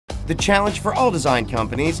The challenge for all design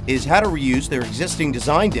companies is how to reuse their existing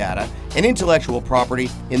design data and intellectual property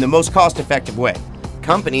in the most cost-effective way.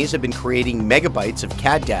 Companies have been creating megabytes of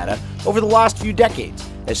CAD data over the last few decades,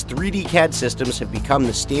 as 3D CAD systems have become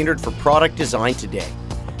the standard for product design today.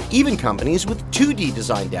 Even companies with 2D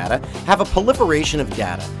design data have a proliferation of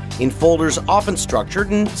data in folders often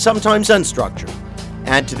structured and sometimes unstructured.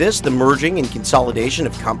 Add to this the merging and consolidation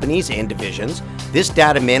of companies and divisions, this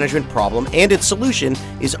data management problem and its solution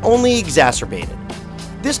is only exacerbated.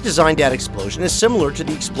 This design data explosion is similar to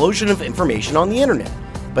the explosion of information on the internet.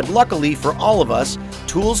 But luckily for all of us,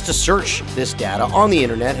 tools to search this data on the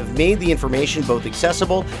internet have made the information both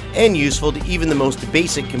accessible and useful to even the most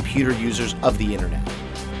basic computer users of the internet.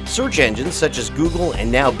 Search engines such as Google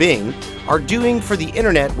and now Bing are doing for the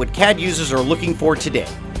internet what CAD users are looking for today,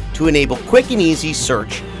 to enable quick and easy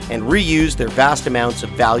search and reuse their vast amounts of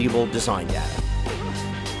valuable design data.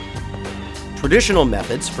 Traditional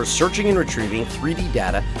methods for searching and retrieving 3D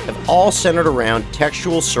data have all centered around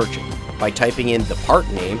textual searching by typing in the part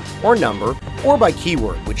name or number or by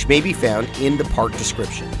keyword, which may be found in the part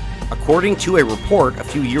description. According to a report a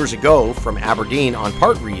few years ago from Aberdeen on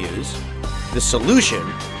part reuse, the solution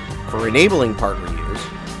for enabling part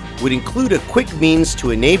reuse would include a quick means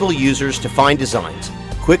to enable users to find designs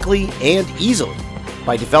quickly and easily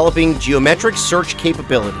by developing geometric search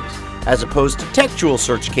capabilities as opposed to textual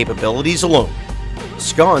search capabilities alone.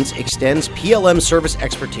 Sconce extends PLM service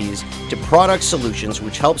expertise to product solutions,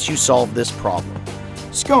 which helps you solve this problem.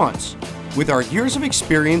 Sconce, with our years of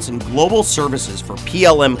experience in global services for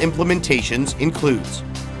PLM implementations, includes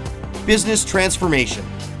business transformation,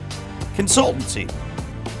 consultancy,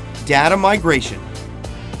 data migration,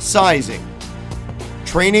 sizing,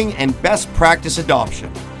 training and best practice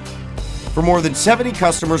adoption. For more than 70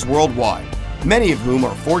 customers worldwide, many of whom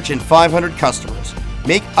are Fortune 500 customers,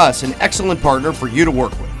 make us an excellent partner for you to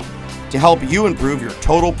work with to help you improve your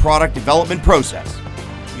total product development process.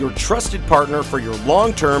 Your trusted partner for your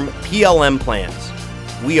long-term PLM plans.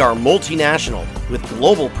 We are multinational with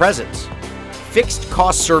global presence. Fixed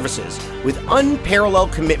cost services with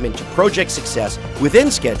unparalleled commitment to project success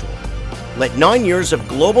within schedule. Let 9 years of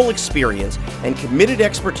global experience and committed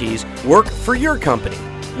expertise work for your company.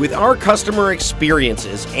 With our customer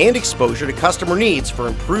experiences and exposure to customer needs for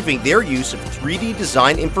improving their use of 3D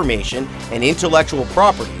design information and intellectual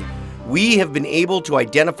property, we have been able to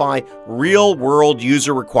identify real-world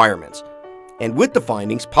user requirements. And with the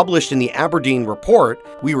findings published in the Aberdeen report,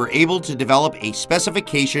 we were able to develop a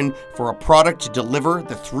specification for a product to deliver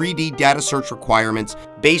the 3D data search requirements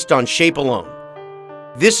based on shape alone.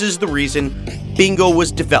 This is the reason Bingo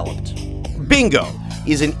was developed. Bingo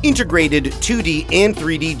is an integrated 2D and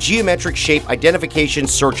 3D geometric shape identification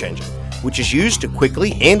search engine, which is used to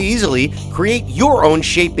quickly and easily create your own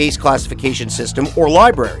shape-based classification system or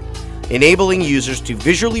library, enabling users to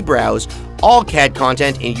visually browse all CAD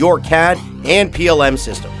content in your CAD and PLM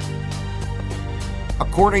system.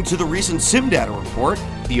 According to the recent SimData report,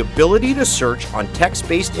 the ability to search on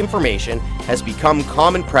text-based information has become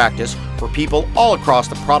common practice for people all across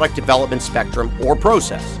the product development spectrum or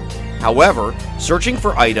process. However, searching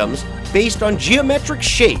for items based on geometric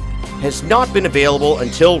shape has not been available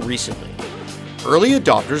until recently. Early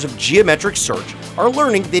adopters of geometric search are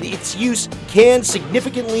learning that its use can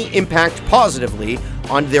significantly impact positively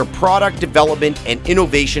on their product development and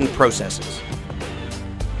innovation processes.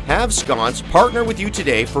 Have Sconce partner with you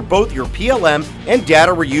today for both your PLM and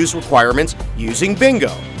data reuse requirements using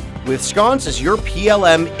Bingo. With Sconce as your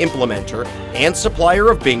PLM implementer and supplier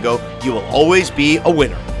of Bingo, you will always be a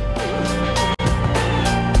winner.